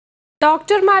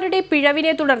ഡോക്ടർമാരുടെ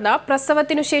പിഴവിനെ തുടർന്ന്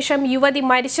പ്രസവത്തിനു ശേഷം യുവതി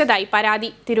മരിച്ചതായി പരാതി.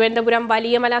 തിരുവനന്തപുരം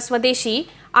വലിയമല സ്വദേശി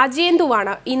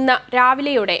അജയന്തുവാണ് ഇന്ന്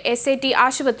രാവിലെയോടെ SAT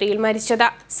ആശുപത്രിയിൽ മരിച്ചത്.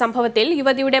 സംഭവത്തിൽ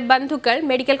യുവതിയുടെ ബന്ധുക്കൾ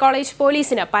മെഡിക്കൽ കോളേജ്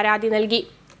പോലീസിന് പരാതി നൽകി.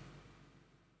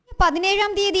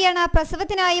 17-ാം തീയതിയാണ്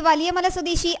പ്രസവത്തിനായി വലിയമല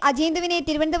സ്വദേശി അജയന്തുവിനെ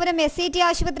തിരുവനന്തപുരം SAT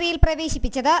ആശുപത്രിയിൽ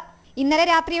പ്രവേശിപ്പിച്ചത്. ഇന്നലെ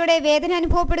രാത്രിയോടെ വേദന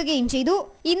അനുഭവപ്പെടുകയും ചെയ്തു.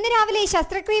 ഇന്ന് രാവിലെ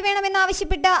ശസ്ത്രക്രിയ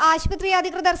വേണമെന്നാവശ്യപ്പെട്ട് ആശുപത്രി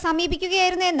അധികൃതർ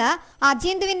സമീപിക്കുകയായിരുന്നു എന്ന്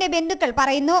അജയന്തുവിന്റെ ബന്ധുക്കൾ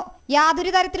പറയുന്നു.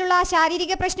 യാതൊരു തരത്തിലുള്ള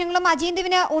ശാരീരിക പ്രശ്നങ്ങളും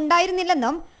അജയന്തുവിന്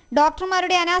ഉണ്ടായിരുന്നില്ലെന്നും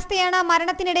ഡോക്ടർമാരുടെ അനാസ്ഥയാണ്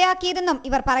മരണത്തിനിടയാക്കിയതെന്നും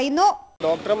ഇവർ പറയുന്നു.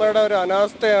 ഡോക്ടർമാരുടെ ഒരു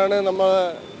അനാസ്ഥയാണ് നമ്മൾ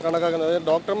കണക്കാക്കുന്നത്.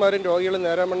 ഡോക്ടർമാരും രോഗികളും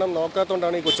നേരവണ്ണം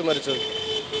നോക്കാത്തതുകൊണ്ടാണ് ഈ കൊച്ചു മരിച്ചത്.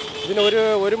 ഇതിന്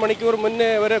ഒരു മണിക്കൂർ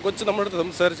മുന്നേ വരെ കൊച്ചു നമ്മുടെ അടുത്ത്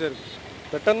സംസാരിച്ചായിരുന്നു.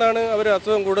 പെട്ടെന്നാണ് അവർ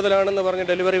അസുഖം കൂടുതലാണെന്ന് പറഞ്ഞ്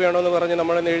ഡെലിവറി വേണമെന്ന് പറഞ്ഞ്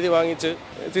നമ്മളെന്ന് എഴുതി വാങ്ങിച്ച്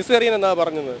സിസേറിയൻ എന്നാണ്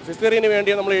പറഞ്ഞത്. സിസേറിയന്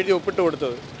വേണ്ടിയാണ് നമ്മൾ എഴുതി ഒപ്പിട്ട്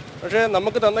കൊടുത്തത്. പക്ഷേ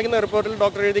നമുക്ക് തന്നിരിക്കുന്ന റിപ്പോർട്ടിൽ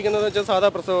ഡോക്ടർ എഴുതിക്കുന്നത് വെച്ചാൽ സാധാ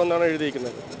പ്രസവം എന്നാണ്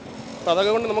എഴുതിയിരിക്കുന്നത്. അപ്പോൾ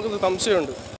അതൊക്കെ കൊണ്ട് നമുക്ക്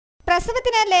സംശയമുണ്ട്.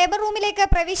 പ്രസവത്തിന് ലേബർ റൂമിലേക്ക്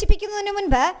പ്രവേശിപ്പിക്കുന്നതിന്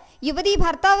മുൻപ് യുവതി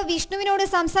ഭർത്താവ് വിഷ്ണുവിനോട്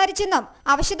സംസാരിച്ചെന്നും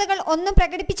അവശതകൾ ഒന്നും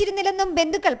പ്രകടിപ്പിച്ചിരുന്നില്ലെന്നും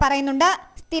ബന്ധുക്കൾ പറയുന്നുണ്ട്.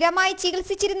 സ്ഥിരമായി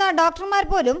ചികിത്സിച്ചിരുന്ന ഡോക്ടർമാർ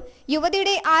പോലും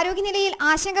യുവതിയുടെ ആരോഗ്യനിലയിൽ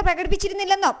ആശങ്ക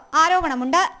പ്രകടിപ്പിച്ചിരുന്നില്ലെന്നും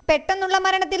ആരോപണമുണ്ട്. പെട്ടെന്നുള്ള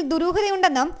മരണത്തിൽ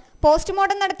ദുരൂഹതയുണ്ടെന്നും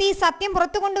പോസ്റ്റ്മോർട്ടം നടത്തി സത്യം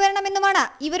പുറത്തു കൊണ്ടുവരണമെന്നുമാണ്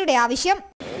ഇവരുടെ ആവശ്യം.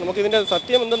 നമുക്കിതിന്റെ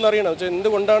സത്യം എന്തെന്നറിയണം.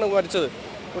 എന്തുകൊണ്ടാണ് മരിച്ചത്?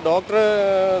 ഡോക്ടർ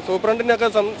സൂപ്രണ്ടിനൊക്കെ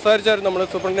സംസാരിച്ചായിരുന്നു. നമ്മൾ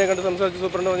സൂപ്രണ്ടിനെ കണ്ട് സംസാരിച്ച്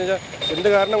സൂപ്രണ്ട് പറഞ്ഞാൽ എന്ത്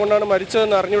കാരണം കൊണ്ടാണ്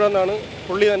മരിച്ചതെന്ന് അറിഞ്ഞുകൂടെന്നാണ്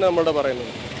പുള്ളി തന്നെ നമ്മളോട്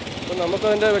പറയുന്നത്. അപ്പോൾ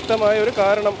നമുക്കതിൻ്റെ വ്യക്തമായ ഒരു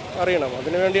കാരണം അറിയണം.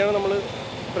 അതിനുവേണ്ടിയാണ് നമ്മൾ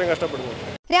ഇത്രയും കഷ്ടപ്പെടുന്നത്.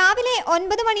 രാവിലെ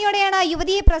 9 മണിയോടെയാണ്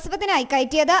യുവതിയെ പ്രസവത്തിനായി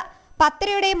കയറ്റിയത്.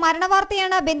 10:30-യോടെ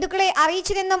മരണവാർത്തയാണ് ബന്ധുക്കളെ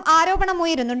അറിയിച്ചതെന്നും ആരോപണം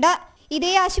ഉയരുന്നുണ്ട്.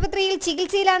 ഇതേ ആശുപത്രിയിൽ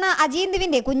ചികിത്സയിലാണ്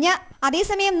അജയന്തുവിന്റെ കുഞ്ഞ്.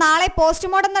 അതേസമയം നാളെ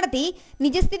പോസ്റ്റ്മോർട്ടം നടത്തി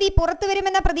നിജസ്ഥിതി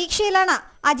പുറത്തുവരുമെന്ന പ്രതീക്ഷയിലാണ്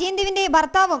അജയന്തുവിന്റെ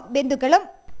ഭർത്താവും ബന്ധുക്കളും.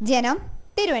 ജനം,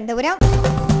 തിരുവനന്തപുരം.